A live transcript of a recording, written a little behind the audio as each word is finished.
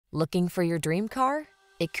Looking for your dream car?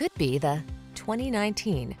 It could be the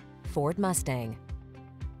 2019 Ford Mustang.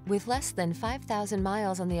 With less than 5,000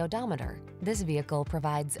 miles on the odometer, this vehicle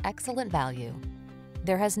provides excellent value.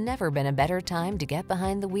 There has never been a better time to get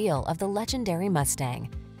behind the wheel of the legendary Mustang.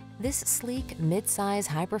 This sleek, mid-size,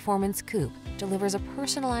 high-performance coupe delivers a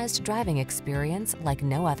personalized driving experience like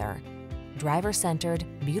no other. Driver-centered,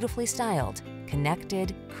 beautifully styled,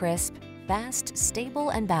 connected, crisp, fast, stable,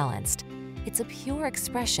 and balanced. It's a pure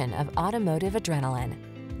expression of automotive adrenaline.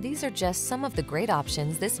 These are just some of the great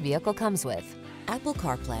options this vehicle comes with: Apple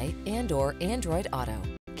CarPlay and/or Android Auto,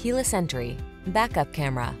 keyless entry, backup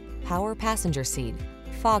camera, power passenger seat,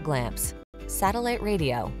 fog lamps, satellite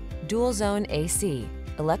radio, dual zone AC,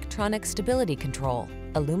 electronic stability control,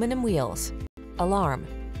 aluminum wheels, alarm.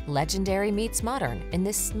 Legendary meets modern in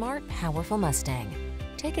this smart, powerful Mustang.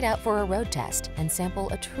 Take it out for a road test and sample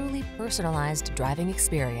a truly personalized driving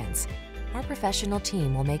experience. Our professional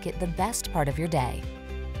team will make it the best part of your day.